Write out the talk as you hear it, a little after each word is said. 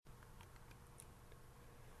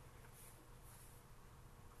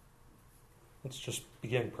Let's just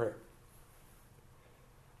begin prayer.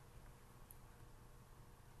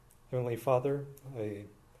 Heavenly Father, I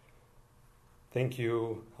thank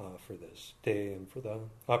you for this day and for the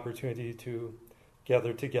opportunity to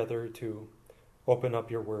gather together to open up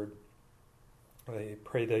your word. I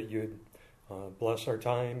pray that you'd bless our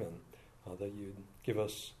time and that you'd give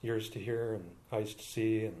us ears to hear and eyes to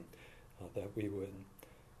see, and that we would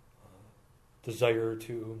desire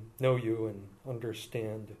to know you and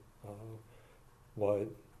understand what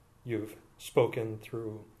you've spoken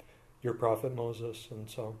through your prophet Moses. And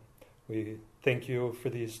so we thank you for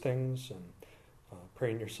these things and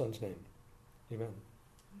pray in your Son's name. Amen.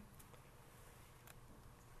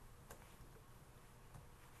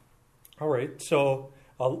 All right, so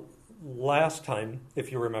last time,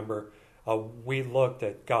 if you remember, we looked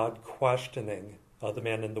at God questioning the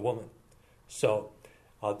man and the woman. So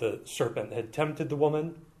the serpent had tempted the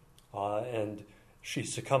woman, and she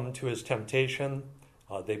succumbed to his temptation.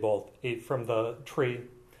 They both ate from the tree,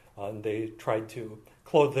 and they tried to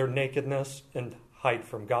clothe their nakedness and hide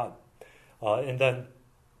from God. And then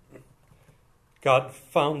God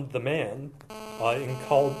found the man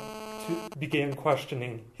and began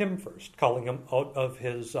questioning him first, calling him out of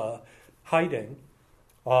his hiding.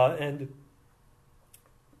 And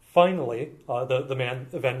finally, the man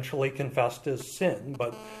eventually confessed his sin,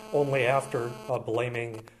 but only after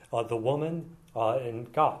blaming the woman and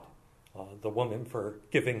God, the woman for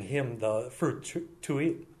giving him the fruit to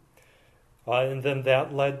eat. And then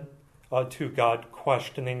that led to God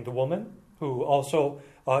questioning the woman, who also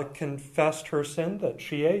confessed her sin that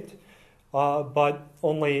she ate, but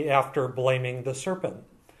only after blaming the serpent.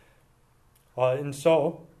 And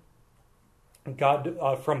so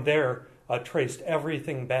God, from there, traced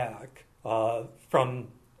everything back from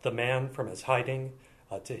the man, from his hiding,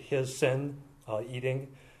 to his sin, eating,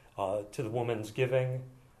 to the woman's giving,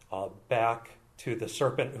 back to the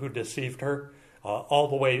serpent who deceived her, all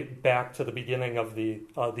the way back to the beginning of the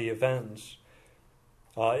events.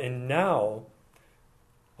 And now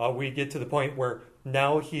we get to the point where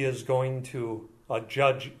now he is going to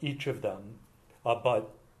judge each of them,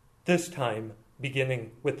 but this time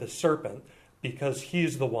beginning with the serpent, because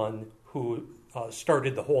he's the one who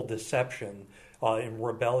started the whole deception and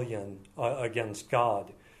rebellion against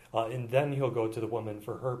God. And then he'll go to the woman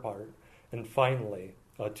for her part. And finally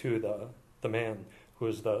to the man, who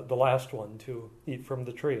is the last one to eat from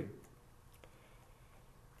the tree.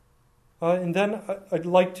 And then I'd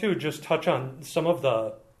like to just touch on some of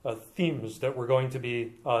the themes that we're going to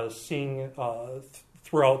be seeing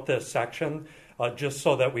throughout this section, just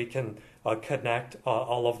so that we can connect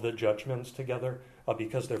all of the judgments together,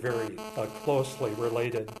 because they're very closely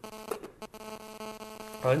related.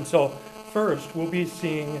 And so first, we'll be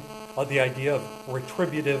seeing the idea of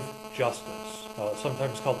retributive justice,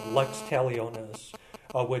 sometimes called lex talionis,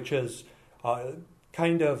 which is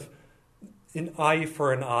kind of an eye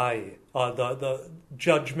for an eye. The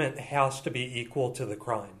judgment has to be equal to the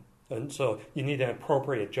crime. And so you need an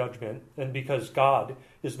appropriate judgment. And because God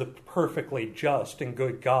is the perfectly just and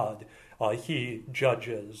good God, he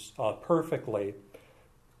judges perfectly.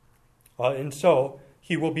 And so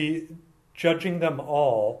he will be judging them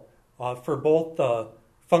all for both the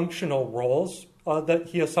functional roles that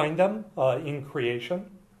he assigned them in creation,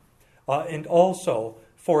 and also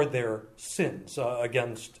for their sins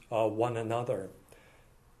against one another.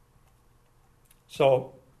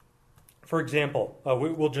 So, for example,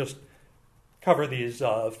 we'll just cover these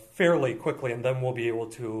fairly quickly, and then we'll be able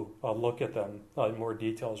to look at them in more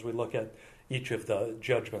detail as we look at each of the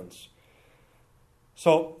judgments.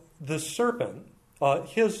 So, the serpent,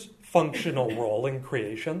 his functional role in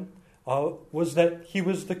creation was that he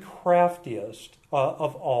was the craftiest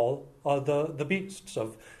of all the beasts,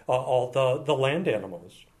 of all the land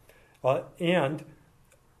animals. And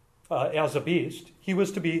as a beast, he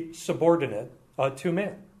was to be subordinate to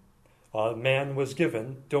man. Man was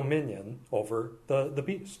given dominion over the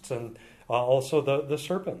beasts and also the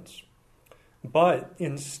serpents. But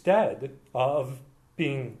instead of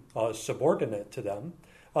being subordinate to them,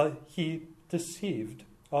 he deceived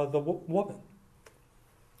the woman,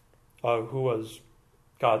 who was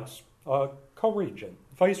God's co-regent,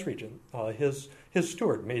 vice-regent, his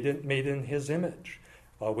steward, made in his image,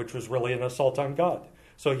 which was really an assault on God.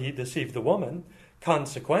 So he deceived the woman.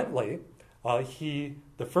 Consequently,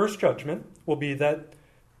 the first judgment will be that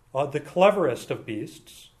the cleverest of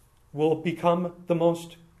beasts will become the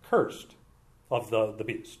most cursed of the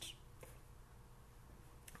beasts.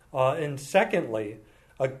 And secondly,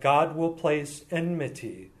 God will place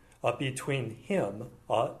enmity between him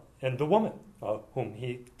and the woman whom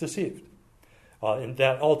he deceived. And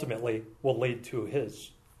that ultimately will lead to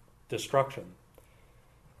his destruction.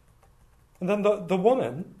 And then the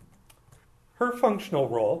woman, her functional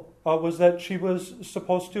role was that she was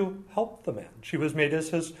supposed to help the man. She was made as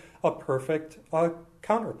his perfect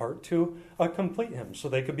counterpart to complete him, so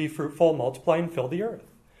they could be fruitful, multiply, and fill the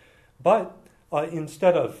earth. But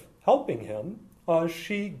instead of helping him,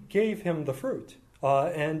 she gave him the fruit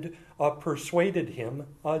and persuaded him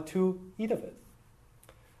to eat of it.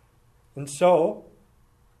 And so,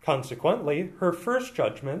 consequently, her first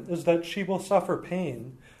judgment is that she will suffer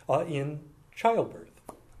pain in childbirth,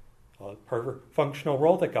 her functional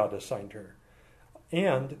role that God assigned her.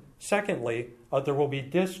 And secondly, there will be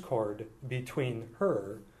discord between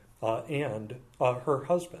her and her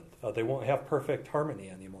husband. They won't have perfect harmony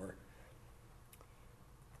anymore.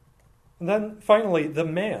 And then finally, the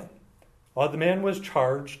man. The man was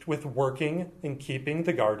charged with working and keeping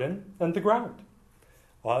the garden and the ground.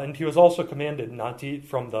 And he was also commanded not to eat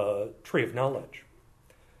from the tree of knowledge.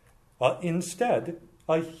 Instead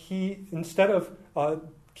of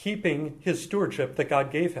keeping his stewardship that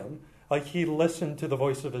God gave him, he listened to the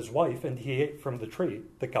voice of his wife and he ate from the tree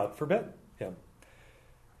that God forbid him.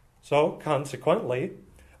 So consequently,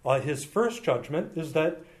 his first judgment is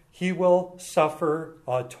that he will suffer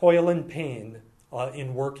toil and pain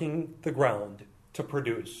in working the ground to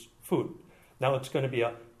produce food. Now it's going to be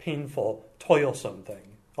a painful, toilsome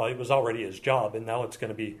thing. It was already his job, and now it's going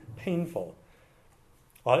to be painful.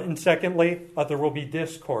 And secondly, there will be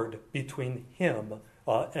discord between him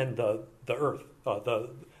and the earth,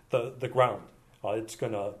 the ground. It's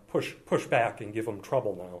going to push back and give him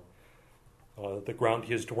trouble now. The ground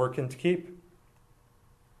he is to work and to keep.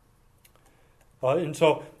 And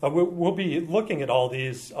so we'll be looking at all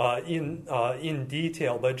these in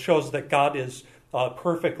detail, but it shows that God is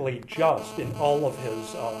perfectly just in all of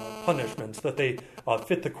his punishments, that they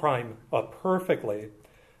fit the crime perfectly.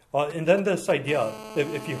 And then this idea,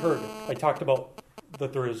 if you heard, I talked about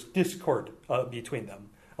that there is discord between them,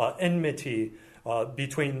 enmity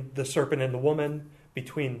between the serpent and the woman,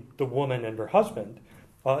 between the woman and her husband,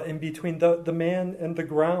 and between the man and the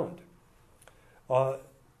ground.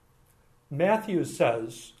 Matthew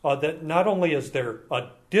says that not only is there a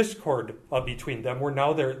discord between them, where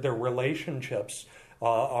now their relationships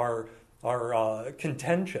are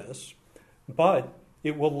contentious, but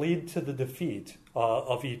it will lead to the defeat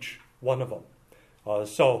of each one of them.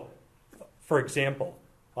 So, for example,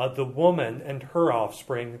 the woman and her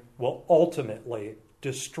offspring will ultimately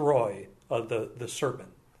destroy the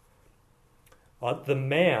serpent. The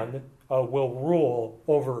man will rule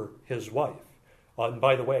over his wife. And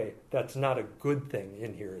by the way, that's not a good thing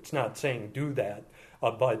in here. It's not saying do that.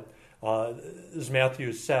 But as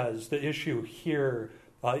Matthew says, the issue here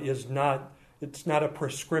is not, it's not a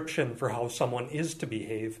prescription for how someone is to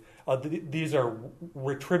behave. These are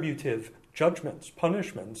retributive judgments,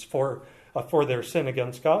 punishments for their sin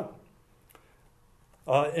against God.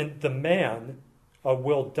 And the man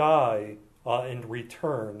will die and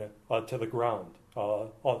return to the ground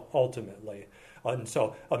ultimately. And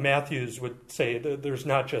so Matthews would say that there's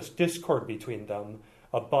not just discord between them,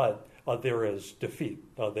 but there is defeat.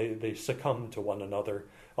 They succumb to one another,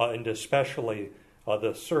 and especially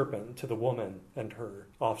the serpent to the woman and her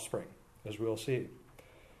offspring, as we'll see.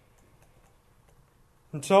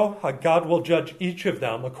 And so God will judge each of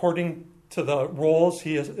them according to the roles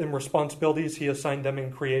and responsibilities he assigned them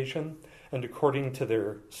in creation, and according to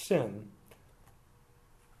their sin.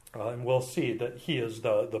 And we'll see that he is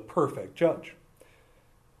the perfect judge.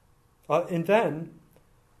 And then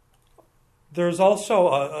there's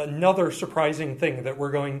also another surprising thing that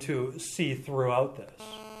we're going to see throughout this.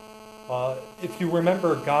 If you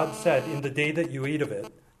remember, God said, in the day that you eat of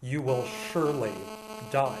it, you will surely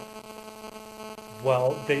die.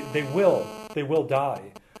 Well, they will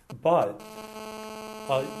die. But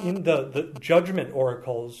in the judgment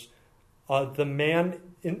oracles,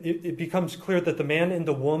 it becomes clear that the man and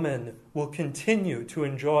the woman will continue to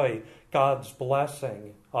enjoy God's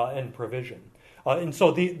blessing and provision. And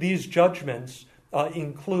so these judgments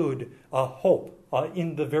include hope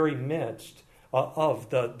in the very midst of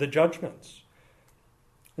the judgments.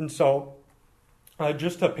 And so,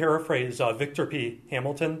 just to paraphrase Victor P.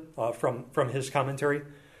 Hamilton from his commentary,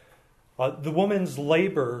 the woman's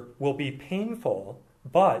labor will be painful,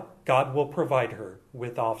 but God will provide her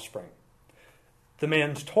with offspring. The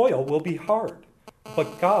man's toil will be hard,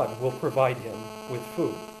 but God will provide him with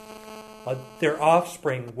food. Their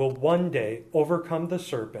offspring will one day overcome the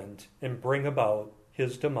serpent and bring about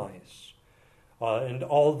his demise. And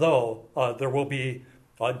although there will be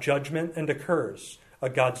judgment and a curse,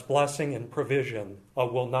 God's blessing and provision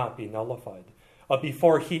will not be nullified.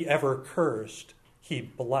 Before he ever cursed, he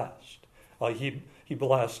blessed. he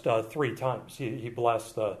blessed 3 times. He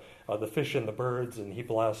blessed the fish and the birds, and he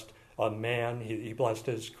blessed man. He blessed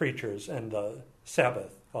his creatures and the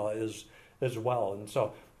Sabbath as well. And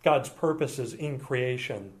so God's purposes in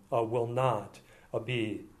creation will not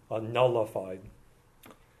be nullified.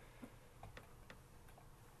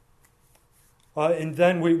 And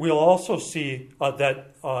then we'll also see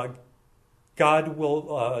that God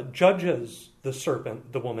will judges the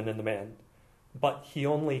serpent, the woman, and the man, but he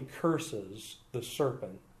only curses the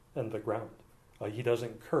serpent and the ground. He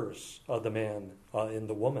doesn't curse the man and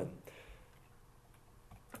the woman,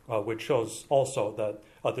 which shows also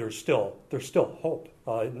that there's still hope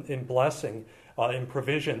in blessing, in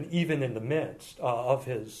provision, even in the midst of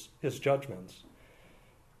his judgments.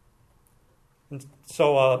 And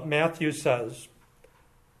so Matthew says,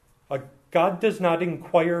 God does not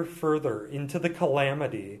inquire further into the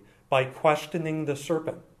calamity by questioning the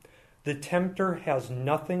serpent. The tempter has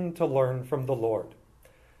nothing to learn from the Lord.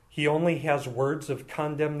 He only has words of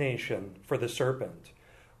condemnation for the serpent,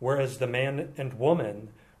 whereas the man and woman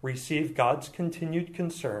receive God's continued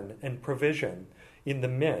concern and provision in the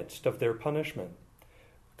midst of their punishment.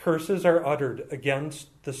 Curses are uttered against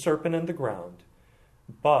the serpent and the ground,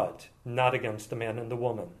 but not against the man and the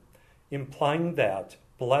woman, implying that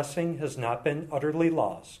blessing has not been utterly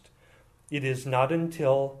lost. It is not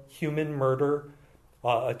until human murder,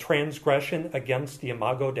 a transgression against the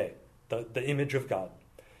imago Dei, the image of God,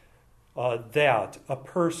 that a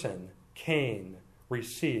person, Cain,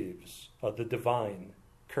 receives the divine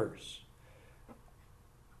curse.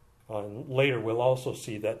 Later we'll also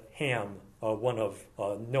see that Ham, one of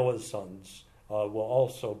Noah's sons, will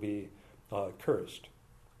also be cursed.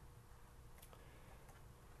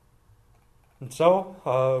 And so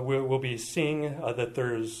we'll be seeing that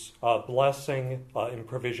there's blessing and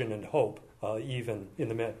provision and hope even in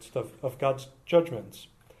the midst of God's judgments.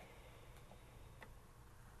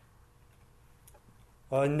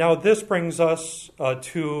 Now this brings us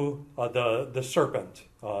to the serpent.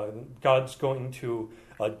 God's going to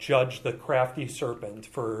judge the crafty serpent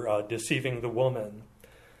for deceiving the woman.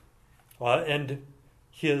 And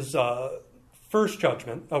his first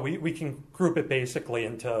judgment, we can group it basically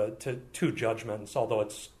into 2 judgments, although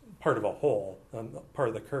it's part of a whole, part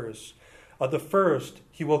of the curse. The first,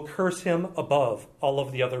 he will curse him above all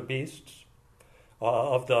of the other beasts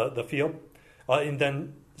of the field. And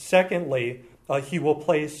then secondly, he will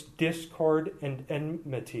place discord and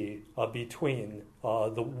enmity between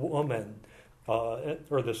the woman,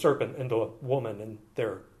 or the serpent and the woman and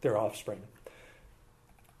their offspring.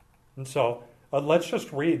 And so let's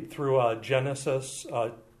just read through Genesis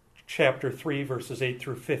chapter 3, verses 8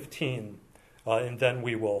 through 15, and then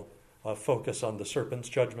we will focus on the serpent's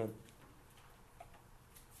judgment.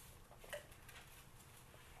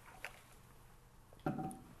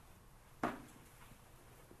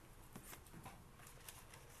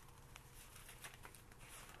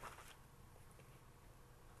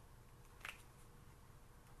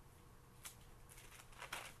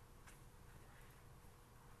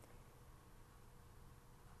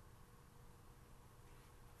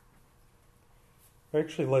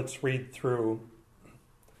 Actually, let's read through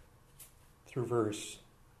verse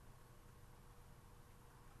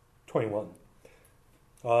 21.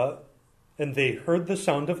 And they heard the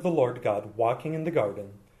sound of the Lord God walking in the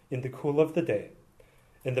garden in the cool of the day.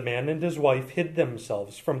 And the man and his wife hid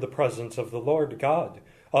themselves from the presence of the Lord God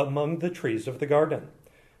among the trees of the garden.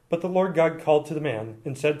 But the Lord God called to the man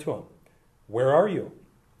and said to him, "Where are you?"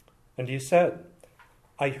 And he said,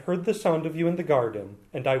 "I heard the sound of you in the garden,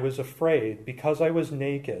 and I was afraid because I was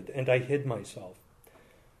naked, and I hid myself."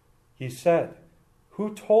 He said,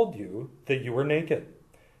 "Who told you that you were naked?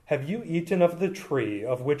 Have you eaten of the tree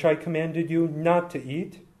of which I commanded you not to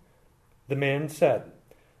eat?" The man said,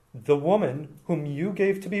 "The woman whom you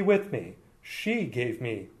gave to be with me, she gave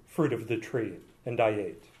me fruit of the tree, and I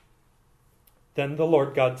ate." Then the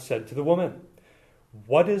Lord God said to the woman,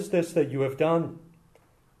 "What is this that you have done?"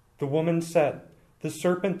 The woman said, "The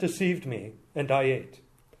serpent deceived me, and I ate."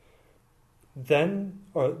 Then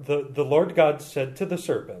the Lord God said to the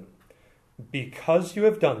serpent, "Because you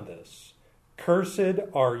have done this, cursed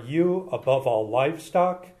are you above all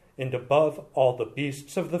livestock and above all the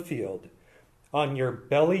beasts of the field. On your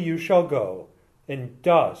belly you shall go, and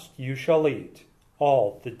dust you shall eat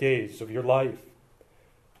all the days of your life.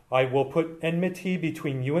 I will put enmity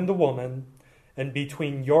between you and the woman, and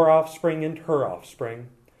between your offspring and her offspring.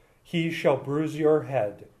 He shall bruise your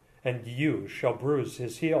head, and you shall bruise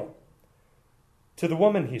his heel." To the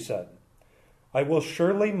woman he said, "I will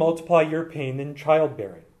surely multiply your pain in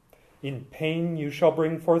childbearing. In pain you shall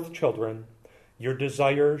bring forth children. Your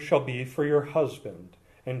desire shall be for your husband,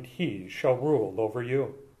 and he shall rule over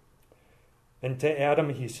you. And to Adam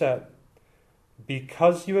he said,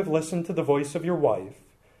 because you have listened to the voice of your wife,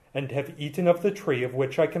 and have eaten of the tree of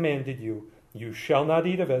which I commanded you, you shall not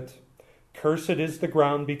eat of it. Cursed is the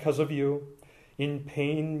ground because of you. In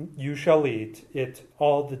pain you shall eat it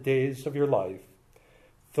all the days of your life.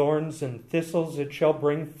 Thorns and thistles it shall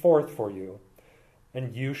bring forth for you,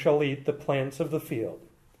 and you shall eat the plants of the field.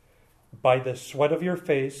 By the sweat of your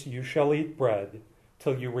face you shall eat bread,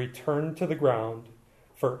 till you return to the ground,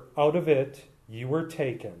 for out of it you were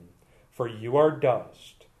taken, for you are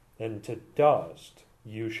dust, and to dust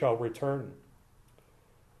you shall return.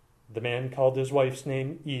 The man called his wife's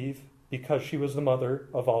name Eve, because she was the mother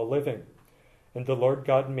of all living. And the Lord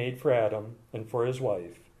God made for Adam and for his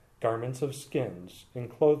wife garments of skins and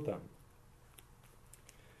clothed them.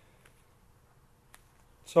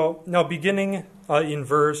 So now beginning in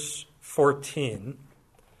verse 14,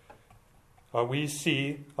 we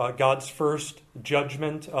see God's first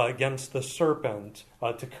judgment against the serpent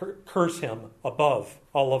to curse him above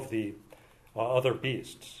all of the other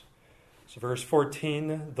beasts. So verse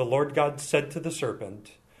 14, the Lord God said to the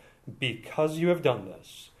serpent, because you have done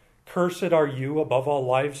this, cursed are you above all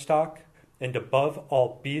livestock and above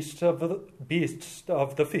all beasts of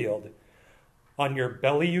the field. On your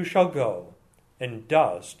belly you shall go, and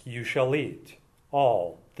dust you shall eat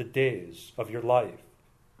all the days of your life.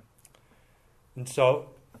 And so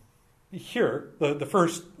here, the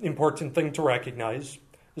first important thing to recognize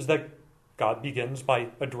is that God begins by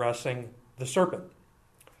addressing the serpent.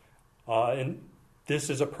 And this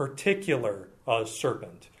is a particular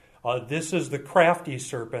serpent. This is the crafty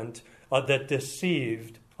serpent that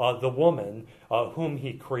deceived the woman whom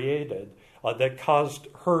he created, that caused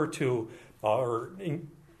her to, or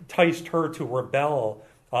enticed her to rebel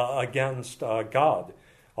against God.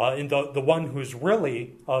 And the one who's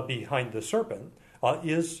really behind the serpent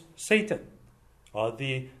is Satan,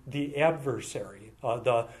 the adversary,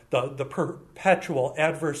 the perpetual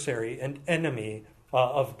adversary and enemy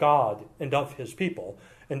of God and of his people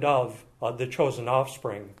and of the chosen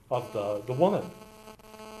offspring of the woman.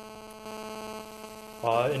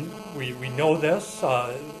 And we know this,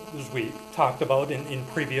 as we talked about in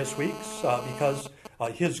previous weeks, because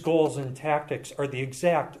his goals and tactics are the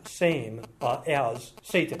exact same as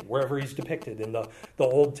Satan, wherever he's depicted in the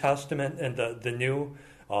Old Testament and the New.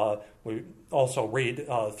 We also read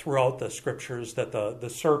throughout the scriptures that the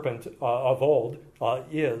serpent of old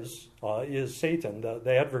is Satan,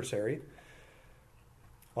 the adversary.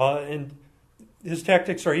 And his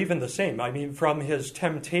tactics are even the same. I mean, from his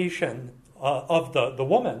temptation of the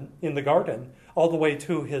woman in the garden all the way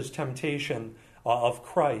to his temptation of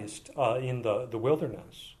Christ in the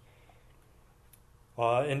wilderness.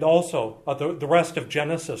 And also, the rest of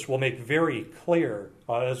Genesis will make very clear,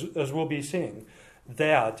 as we'll be seeing,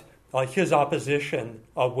 that his opposition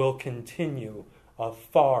will continue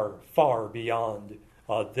far, far beyond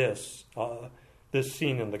this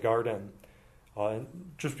scene in the garden.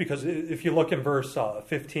 Just because if you look in verse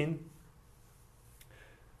 15,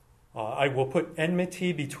 I will put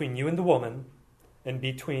enmity between you and the woman, and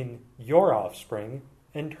between your offspring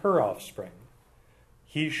and her offspring.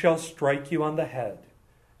 He shall strike you on the head,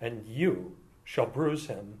 and you shall bruise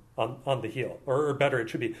him on the heel. Or better,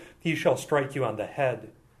 it should be, he shall strike you on the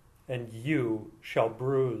head, and you shall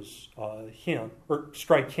bruise him, or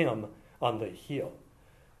strike him on the heel.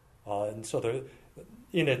 And so the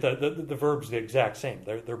verb's the exact same.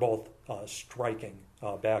 They're both striking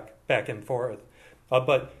back and forth.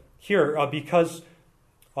 But here, because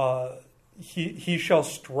he shall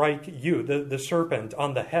strike you, the serpent,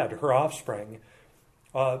 on the head, her offspring.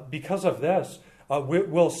 Because of this,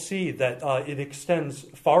 we'll see that it extends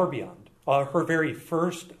far beyond. Her very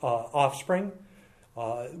first offspring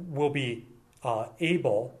will be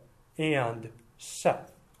Abel and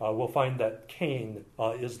Seth. We'll find that Cain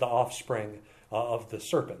is the offspring of the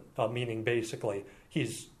serpent, meaning basically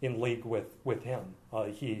he's in league with him.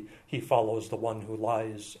 He follows the one who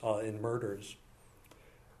lies and murders.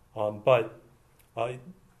 But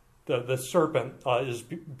the serpent is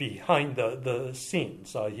behind the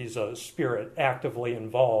scenes. He's a spirit actively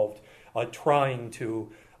involved, trying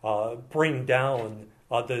to bring down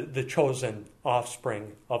the chosen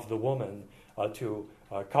offspring of the woman, to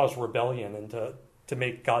cause rebellion and to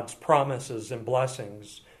make God's promises and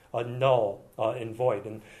blessings null and void.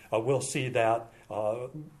 And we'll see that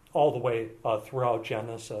all the way throughout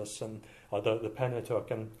Genesis and the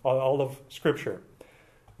Pentateuch and all of Scripture.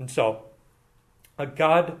 And so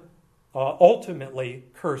God ultimately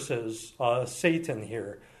curses Satan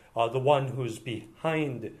here, the one who's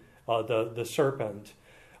behind the serpent,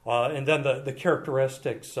 And then the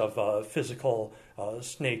characteristics of physical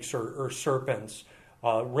snakes or serpents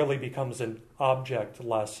really becomes an object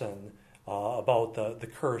lesson about the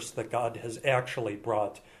curse that God has actually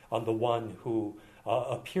brought on the one who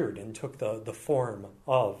appeared and took the form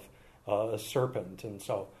of a serpent. And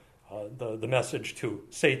so the message to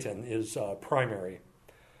Satan is primary.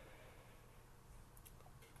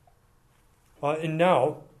 And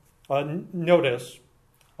now, notice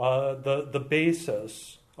the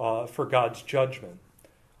basis for God's judgment.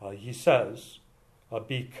 He says,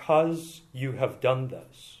 because you have done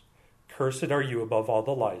this, cursed are you above all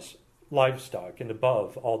the livestock and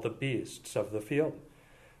above all the beasts of the field.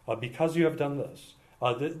 Because you have done this.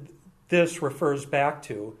 This refers back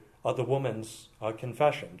to the woman's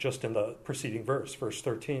confession, just in the preceding verse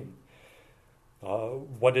 13.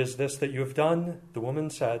 What is this that you have done? The woman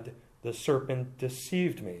said, the serpent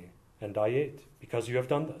deceived me, and I ate. Because you have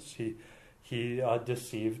done this. He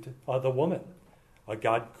deceived the woman.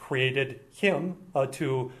 God created him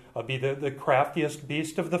to be the craftiest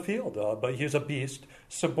beast of the field, but he's a beast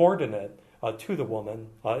subordinate to the woman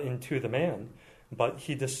and to the man. But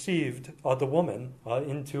he deceived the woman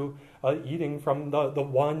into eating from the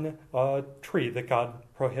one tree that God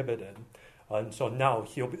prohibited. And so now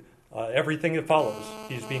everything that follows,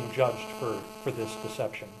 he's being judged for this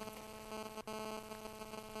deception.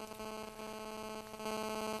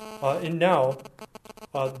 And now,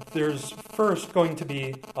 there's first going to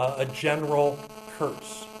be a general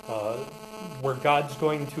curse, where God's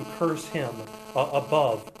going to curse him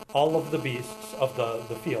above all of the beasts of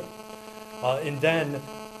the field. And then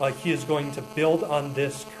he is going to build on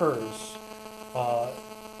this curse,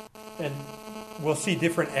 and we'll see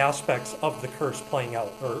different aspects of the curse playing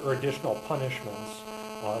out, or additional punishments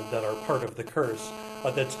that are part of the curse,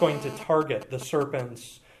 that's going to target the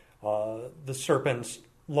serpent's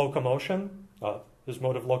locomotion, his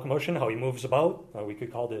mode of locomotion, how he moves about, we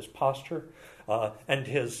could call this posture, and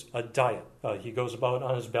his diet. He goes about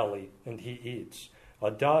on his belly and he eats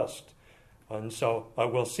dust. And so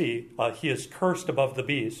we'll see he is cursed above the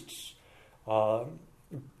beasts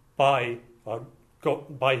by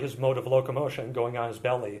his mode of locomotion, going on his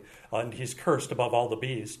belly, and he's cursed above all the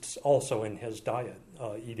beasts also in his diet,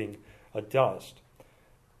 eating dust.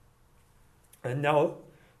 And now,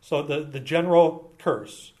 so the general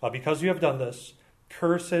curse, because you have done this,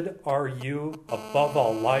 cursed are you above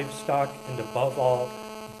all livestock and above all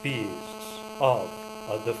beasts of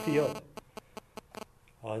the field.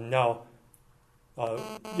 Now,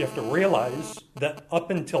 you have to realize that up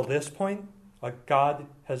until this point, God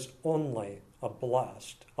has only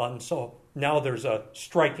blessed. And so now there's a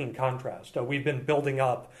striking contrast. We've been building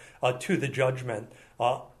up to the judgment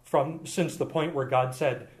since the point where God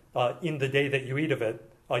said, in the day that you eat of it,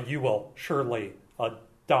 you will surely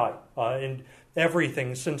die. And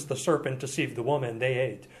everything since the serpent deceived the woman they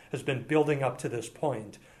ate has been building up to this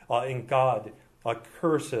point. And God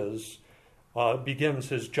begins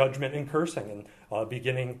his judgment and cursing, and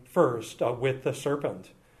beginning first with the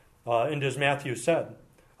serpent. And as Matthew said,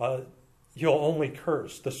 he'll only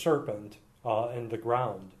curse the serpent and the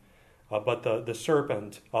ground. But the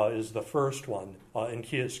serpent is the first one, and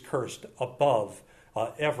he is cursed above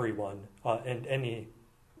everyone and any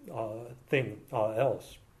thing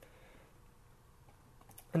else.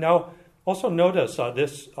 Now, also notice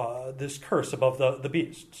this curse above the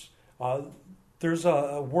beasts. There's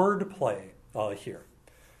a word play here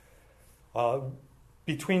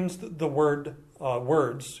between the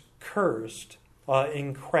words cursed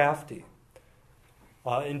and crafty.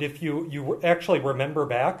 And if you actually remember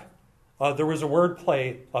back, there was a word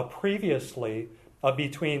play previously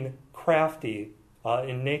between crafty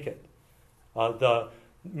and naked. The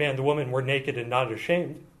man, the woman were naked and not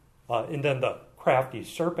ashamed, and then the crafty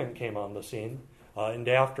serpent came on the scene, and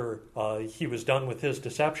after he was done with his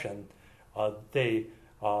deception, they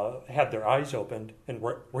had their eyes opened and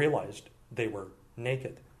realized they were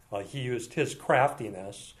naked. He used his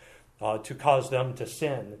craftiness to cause them to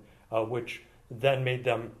sin, which then made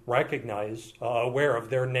them recognize, aware of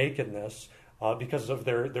their nakedness because of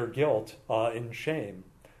their guilt and shame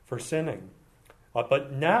for sinning.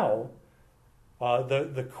 But now,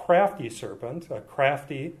 the crafty serpent,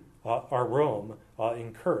 crafty Arum,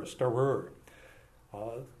 and cursed, Arur.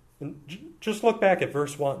 Just look back at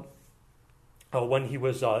verse 1 when he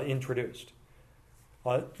was introduced.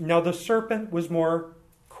 Now the serpent was more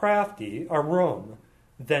crafty, Arum,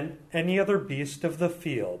 than any other beast of the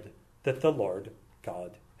field that the Lord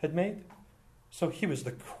God had made. So he was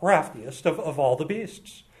the craftiest of all the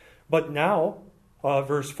beasts. But now,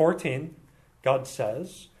 verse 14, God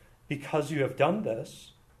says, because you have done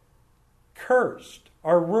this, cursed,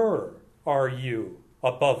 Arur, are you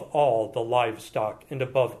above all the livestock and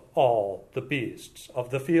above all the beasts of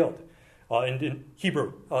the field. And in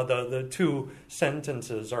Hebrew, the two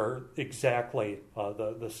sentences are exactly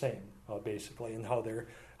the same, basically, in how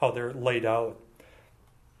they're laid out.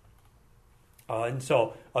 And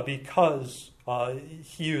so, because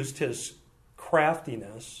he used his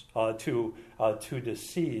craftiness to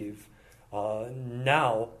deceive,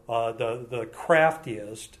 now the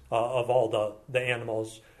craftiest of all the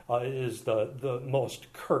animals is the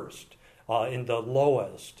most cursed and the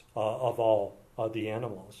lowest of all the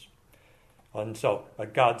animals. And so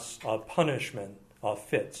God's punishment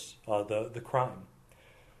fits the crime.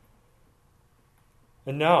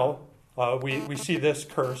 And now we see this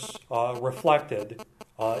curse reflected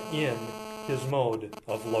in his mode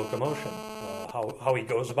of locomotion, how he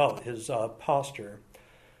goes about, his posture.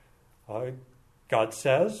 God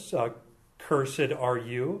says, "Cursed are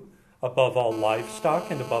you above all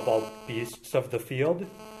livestock and above all beasts of the field.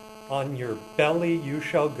 On your belly you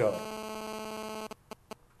shall go."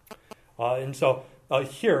 And so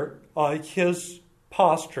here, his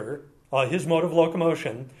posture, his mode of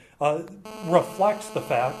locomotion, reflects the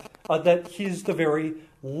fact that he's the very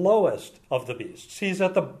lowest of the beasts. He's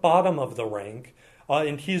at the bottom of the rank,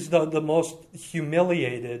 and he's the most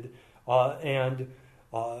humiliated and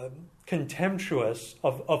contemptuous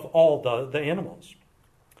of all the animals.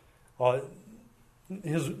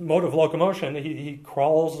 His mode of locomotion, he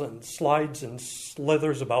crawls and slides and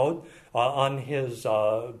slithers about on his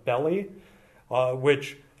belly,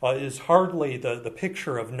 which is hardly the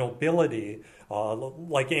picture of nobility,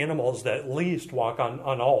 like animals that at least walk on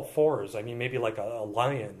all fours. I mean, maybe like a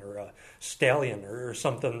lion or a stallion or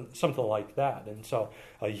something like that. And so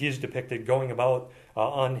he's depicted going about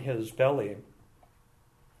on his belly.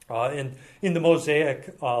 And in the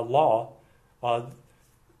Mosaic law,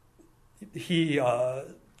 he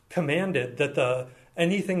commanded that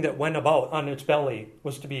anything that went about on its belly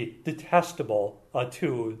was to be detestable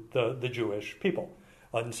to the Jewish people.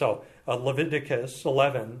 And so Leviticus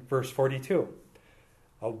 11, verse 42,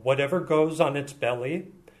 "Whatever goes on its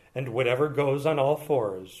belly, and whatever goes on all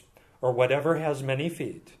fours, or whatever has many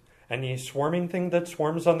feet, any swarming thing that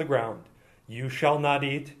swarms on the ground, you shall not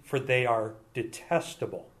eat, for they are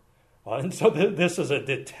detestable." And so this is a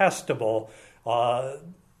detestable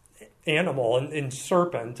animal and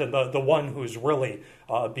serpent, and the one who's really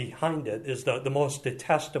behind it is the most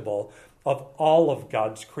detestable of all of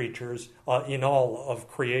God's creatures in all of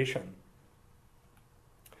creation.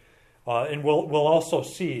 And we'll also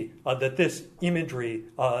see that this imagery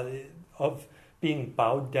of being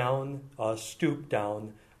bowed down, stooped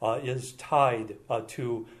down, is tied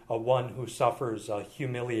to one who suffers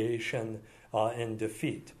humiliation and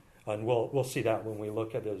defeat. And we'll see that when we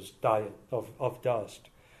look at his diet of dust.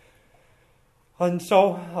 And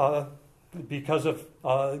so, because of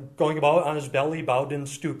going about on his belly, bowed and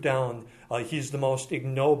stooped down, he's the most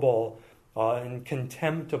ignoble and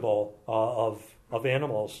contemptible of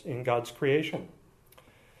animals in God's creation.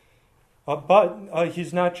 But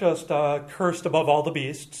he's not just cursed above all the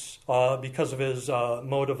beasts because of his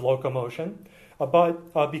mode of locomotion,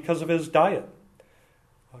 but because of his diet.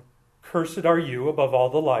 "Cursed are you above all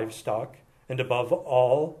the livestock, and above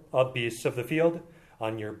all beasts of the field.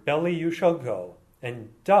 On your belly you shall go,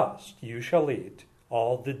 and dust you shall eat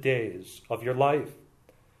all the days of your life."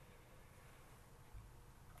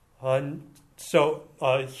 So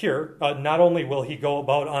here, not only will he go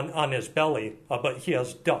about on his belly, but he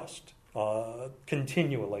has dust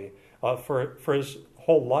continually for his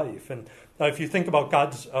whole life. And if you think about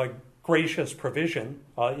God's gracious provision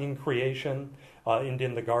in creation and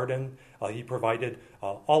in the garden, he provided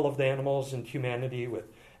all of the animals and humanity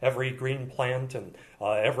with every green plant and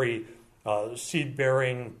every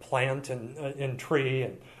seed-bearing plant and tree.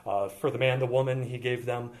 And for the man, the woman, he gave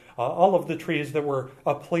them all of the trees that were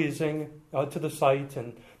pleasing to the sight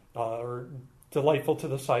and or delightful to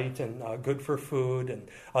the sight and good for food. And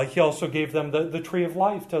he also gave them the tree of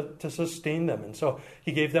life to sustain them. And so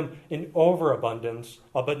he gave them in overabundance.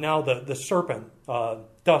 But now the serpent,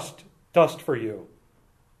 dust for you.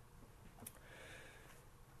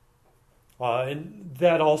 And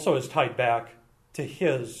that also is tied back to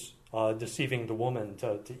his deceiving the woman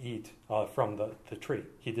to eat from the tree.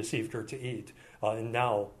 He deceived her to eat, and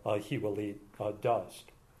now he will eat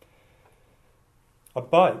dust.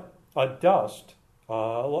 But dust,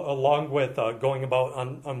 along with going about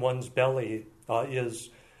on one's belly, is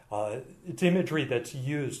it's imagery that's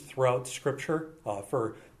used throughout Scripture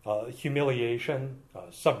for humiliation,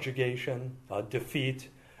 subjugation, defeat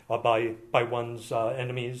by one's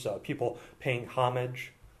enemies, people paying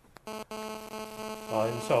homage.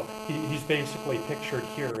 And so he's basically pictured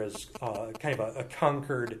here as kind of a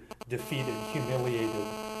conquered, defeated, humiliated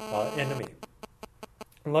enemy.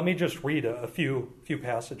 And let me just read a few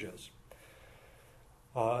passages.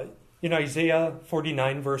 In Isaiah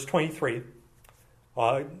 49, verse 23,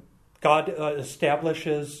 God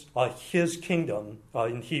establishes his kingdom,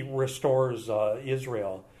 and he restores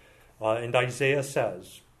Israel. And Isaiah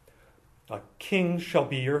says, "Kings shall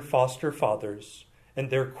be your foster fathers, and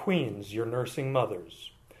their queens your nursing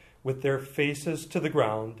mothers. With their faces to the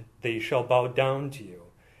ground, they shall bow down to you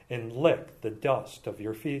and lick the dust of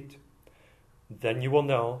your feet. Then you will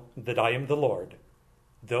know that I am the Lord.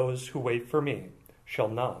 Those who wait for me shall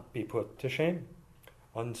not be put to shame."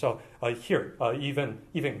 And so here,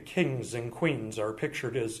 even kings and queens are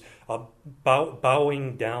pictured as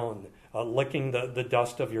bowing down, licking the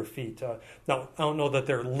dust of your feet. Now, I don't know that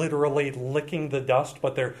they're literally licking the dust,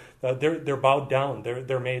 but they're bowed down.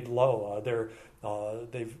 They're made low.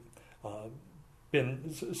 They've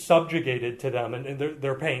been subjugated to them, and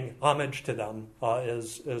they're paying homage to them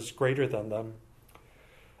as greater than them.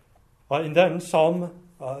 And then Psalm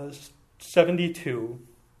 72.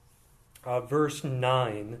 Verse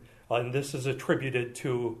 9, and this is attributed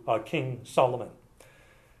to King Solomon.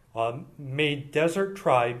 "May desert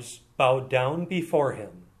tribes bow down before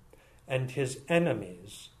him, and his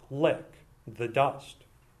enemies lick the dust."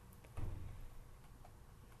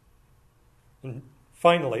 And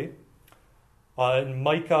finally, in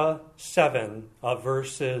Micah 7,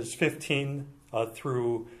 verses 15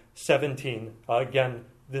 through 17, again,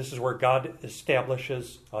 this is where God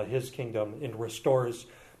establishes his kingdom and restores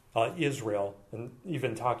Israel, and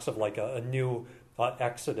even talks of like a new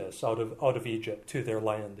exodus out of Egypt to their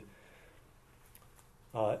land.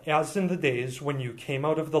 "As in the days when you came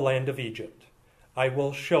out of the land of Egypt, I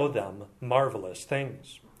will show them marvelous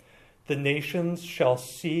things. The nations shall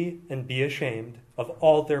see and be ashamed of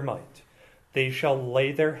all their might. They shall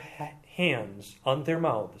lay their hands on their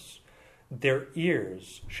mouths. Their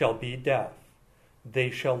ears shall be deaf.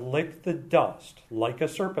 They shall lick the dust like a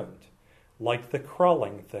serpent, like the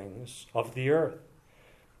crawling things of the earth.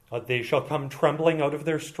 They shall come trembling out of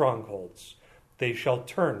their strongholds. They shall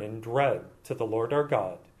turn in dread to the Lord our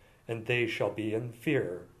God, and they shall be in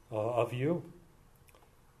fear of you."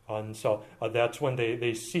 And so that's when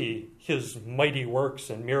they see his mighty works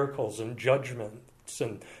and miracles and judgments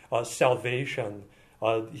and salvation.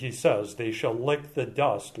 He says, "They shall lick the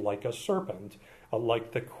dust like a serpent,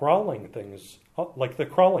 like the crawling things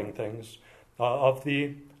of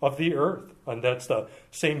the earth." And that's the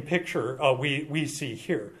same picture we see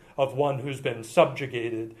here of one who's been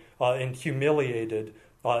subjugated and humiliated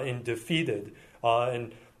and defeated,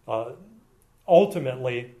 and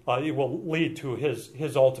ultimately it will lead to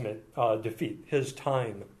his ultimate defeat. His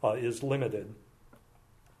time is limited.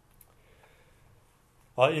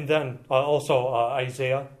 And then also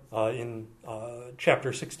Isaiah in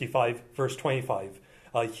chapter 65, verse 25,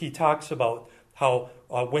 he talks about how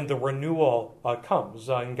when the renewal comes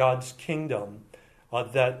in God's kingdom,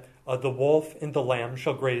 that the wolf and the lamb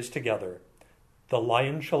shall graze together. The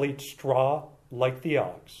lion shall eat straw like the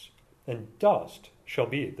ox, and dust shall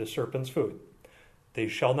be the serpent's food. They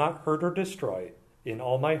shall not hurt or destroy in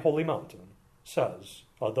all my holy mountain, says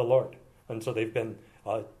the Lord. And so they've been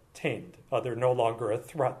tamed. They're no longer a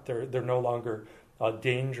threat. They're no longer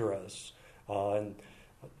dangerous. And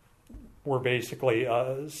we're basically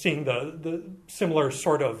seeing the similar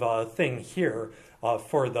sort of thing here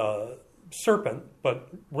for the serpent, but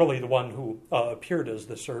really the one who appeared as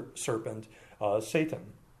the serpent,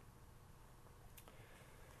 Satan.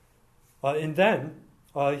 And then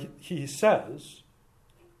he says,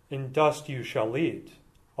 "In dust you shall eat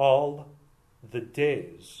all the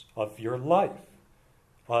days of your life."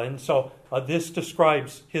 And so this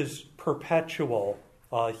describes his perpetual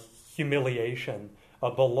humiliation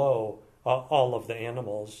below all of the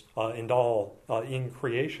animals and all in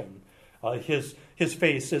creation. His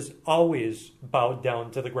face is always bowed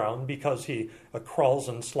down to the ground because he crawls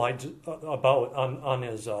and slides about on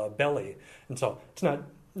his belly. And so it's not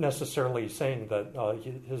necessarily saying that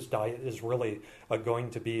his diet is really going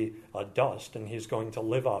to be dust and he's going to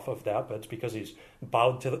live off of that, but it's because he's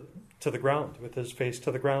bowed to the ground, with his face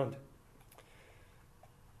to the ground.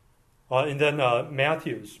 And then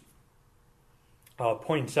Matthews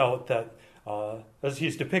points out that as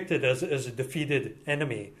he's depicted as a defeated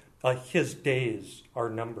enemy, his days are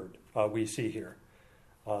numbered, we see here.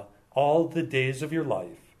 All the days of your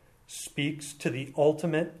life speaks to the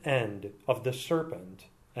ultimate end of the serpent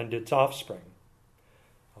and its offspring.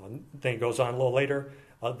 Then he goes on a little later.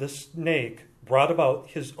 The snake brought about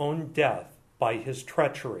his own death by his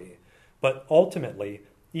treachery, but ultimately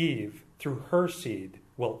Eve through her seed,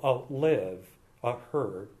 will outlive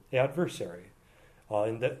her adversary.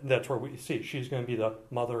 And that's where we see she's going to be the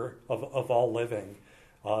mother of all living.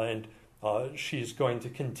 And she's going to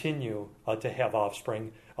continue to have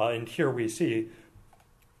offspring. And here we see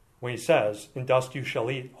when he says, "In dust you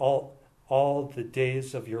shall eat all the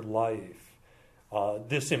days of your life."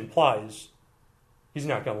 This implies he's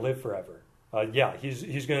not going to live forever.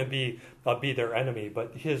 He's going to be their enemy,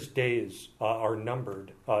 but his days are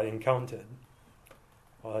numbered and counted.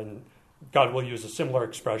 And God will use a similar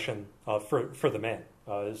expression for the man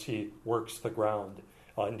as he works the ground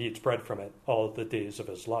and eats bread from it all the days of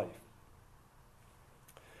his life.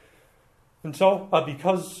 And so,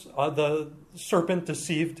 because the serpent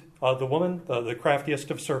deceived the woman, the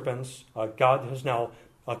craftiest of serpents, God has now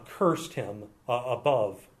cursed him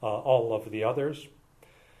above all of the others.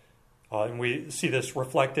 And we see this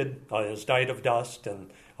reflected in his diet of dust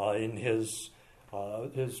and in his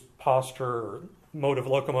posture or mode of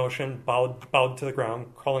locomotion, bowed to the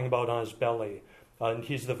ground, crawling about on his belly. And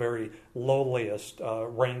he's the very lowliest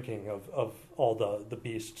ranking of all the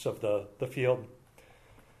beasts of the field.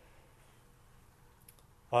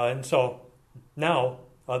 And so now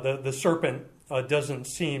the serpent doesn't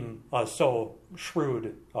seem so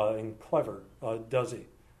shrewd and clever, does he?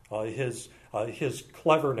 His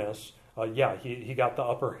cleverness, he got the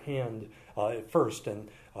upper hand at first and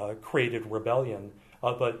created rebellion.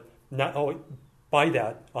 But now, by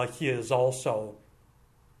that, he has also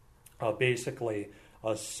basically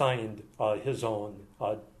signed his own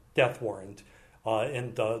death warrant.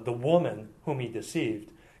 And the woman whom he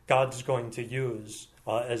deceived, God's going to use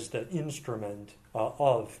as the instrument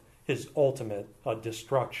of his ultimate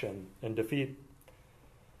destruction and defeat.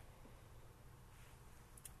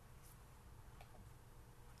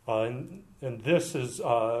 And this is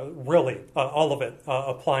really all of it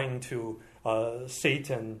applying to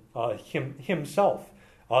Satan himself.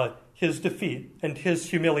 His defeat and his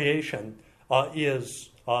humiliation is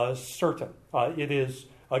certain. It is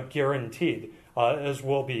guaranteed, as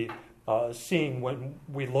we'll be seeing when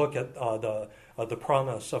we look at the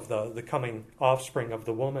promise of the coming offspring of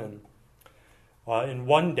the woman. In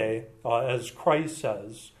one day, as Christ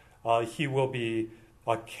says, he will be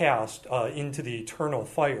cast into the eternal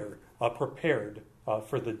fire prepared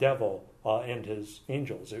for the devil and his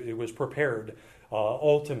angels. It was prepared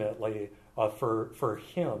ultimately for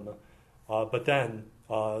him. But then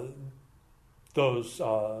those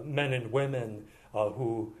men and women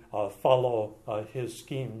who follow his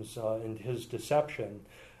schemes and his deception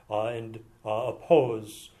and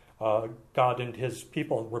oppose God and his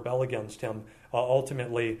people, rebel against him,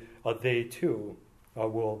 ultimately they too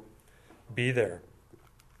will be there.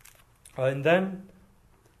 And then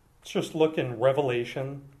let's just look in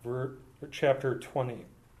Revelation chapter 20.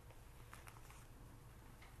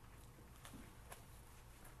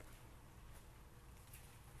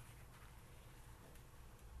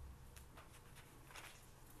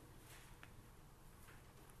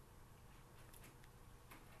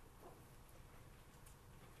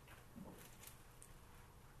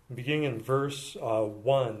 Beginning in verse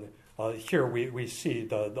 1, here we see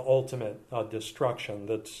the ultimate destruction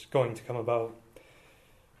that's going to come about.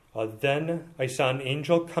 Then I saw an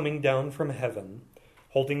angel coming down from heaven,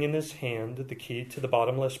 holding in his hand the key to the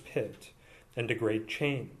bottomless pit and a great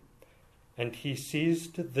chain. And he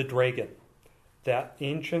seized the dragon, that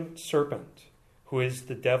ancient serpent, who is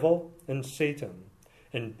the devil and Satan,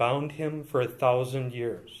 and bound him for 1,000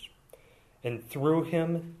 years, and threw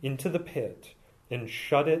him into the pit, and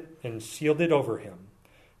shut it and sealed it over him,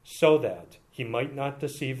 so that he might not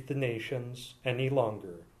deceive the nations any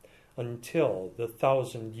longer, until the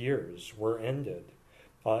 1,000 years were ended.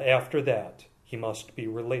 After that, he must be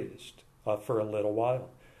released for a little while.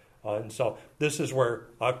 And so this is where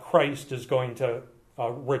Christ is going to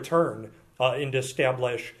return and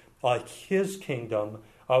establish his kingdom,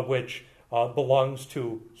 which belongs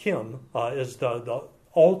to him as the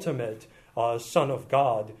ultimate Son of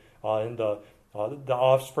God and the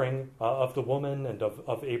offspring of the woman and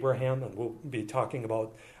of Abraham, and we'll be talking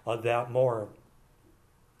about that more.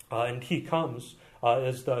 And he comes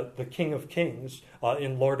as the King of Kings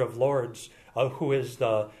and Lord of Lords, who is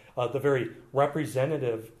the very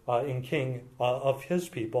representative and king of his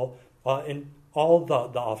people, and all the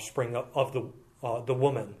offspring of the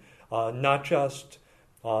woman, not just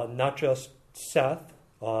Seth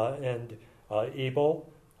and Abel,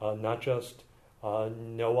 not just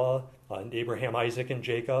Noah and Abraham, Isaac, and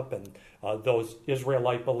Jacob, and those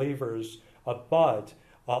Israelite believers, but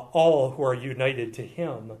all who are united to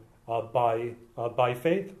him by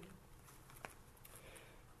faith.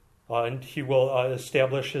 And he will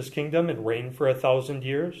establish his kingdom and reign for 1,000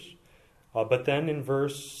 years. But then in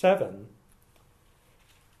verse 7,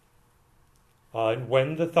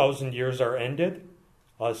 when the 1,000 years are ended,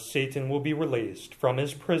 Satan will be released from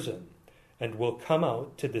his prison and will come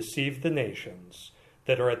out to deceive the nations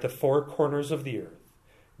that are at the four corners of the earth,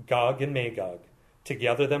 Gog and Magog, to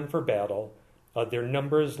gather them for battle. Their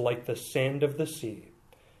number is like the sand of the sea.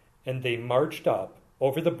 And they marched up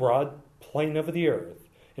over the broad plain of the earth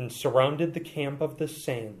and surrounded the camp of the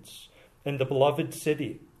saints and the beloved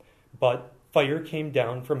city. But fire came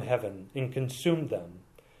down from heaven and consumed them.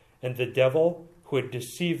 And the devil who had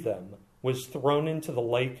deceived them was thrown into the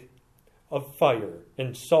lake of fire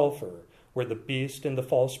and sulfur, where the beast and the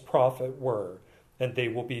false prophet were, and they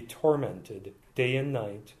will be tormented day and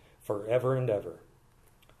night forever and ever.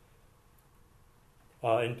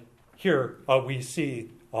 And here we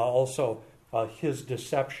see also his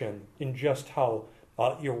deception in just how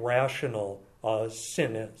irrational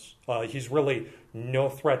sin is. He's really no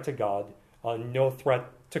threat to God, no threat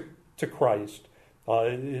to Christ.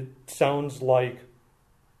 It sounds like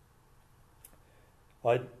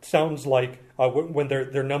when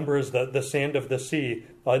their number is the sand of the sea,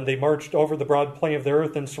 and they marched over the broad plain of the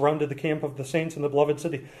earth and surrounded the camp of the saints in the beloved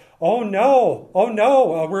city. Oh no!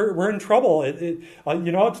 We're in trouble.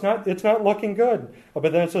 It's not looking good.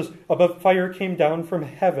 But then it says, but fire came down from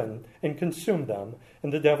heaven and consumed them,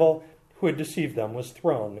 and the devil who had deceived them was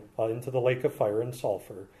thrown into the lake of fire and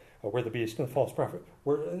sulfur, where the beast and the false prophet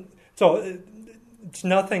were. So it's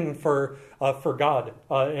nothing for God,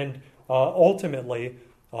 and ultimately,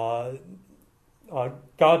 God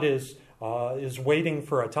is waiting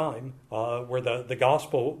for a time where the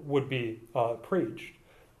gospel would be preached,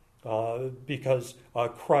 because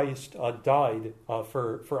Christ died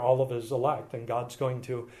for all of his elect, and God's going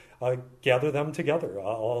to gather them together,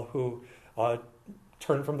 all who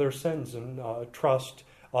turn from their sins and trust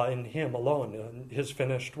in him alone, and his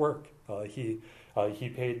finished work. He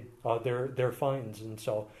paid their fines, and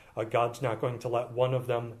so God's not going to let one of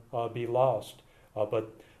them be lost.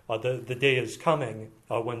 But the day is coming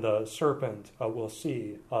when the serpent will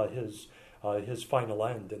see his final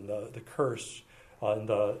end, and the curse and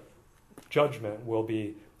the judgment will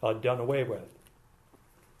be done away with.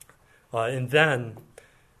 And then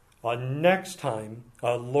next time,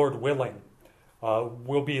 Lord willing,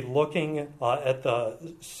 we'll be looking at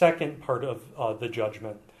the second part of the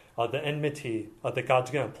judgment, the enmity that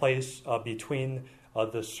God's going to place between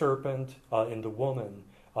the serpent and the woman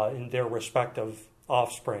in their respective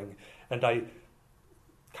offspring. And I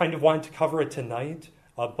kind of wanted to cover it tonight,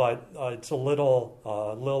 but it's a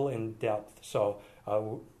little in depth, so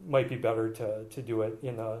might be better to do it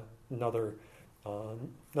in another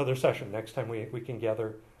session next time we can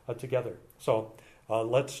gather together. So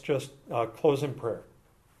let's just close in prayer.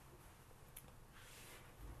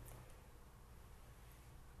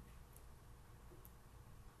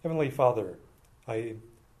 Heavenly Father, I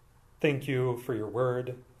thank you for your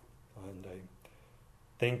word, and I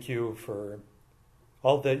thank you for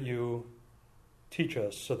all that you teach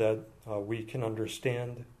us so that we can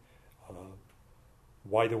understand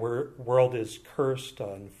why the world is cursed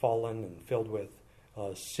and fallen and filled with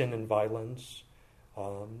sin and violence,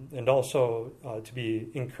 and also to be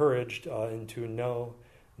encouraged and to know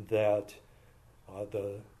that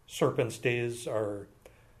the serpent's days are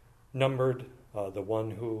numbered. The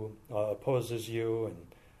one who opposes you and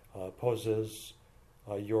opposes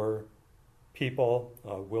your people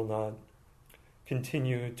will not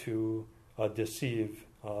continue to deceive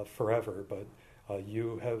forever, but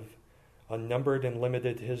you have numbered and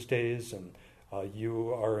limited his days, and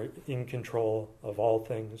you are in control of all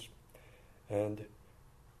things. And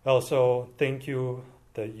also thank you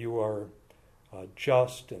that you are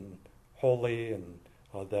just and holy, and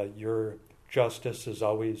that your justice is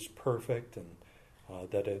always perfect, and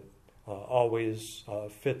that it always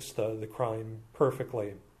fits the crime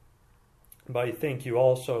perfectly. But I thank you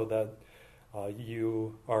also that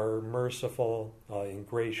you are merciful and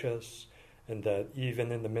gracious, and that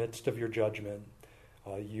even in the midst of your judgment,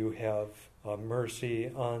 you have mercy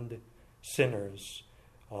on sinners,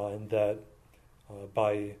 and that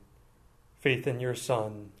by faith in your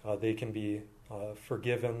Son, they can be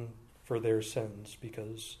forgiven for their sins,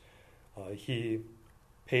 because he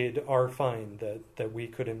paid our fine that we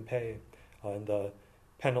couldn't pay, and the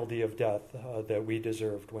penalty of death that we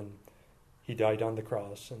deserved when he died on the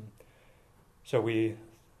cross. And so we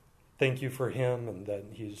thank you for him, and that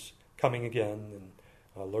he's coming again.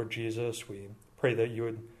 And Lord Jesus, we pray that you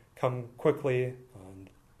would come quickly, and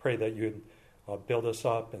pray that you would build us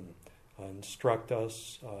up and instruct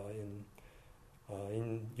us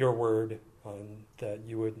in your word, and that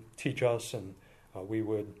you would teach us, and we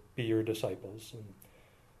would be your disciples. And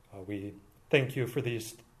We thank you for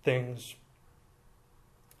these things.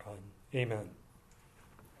 Amen.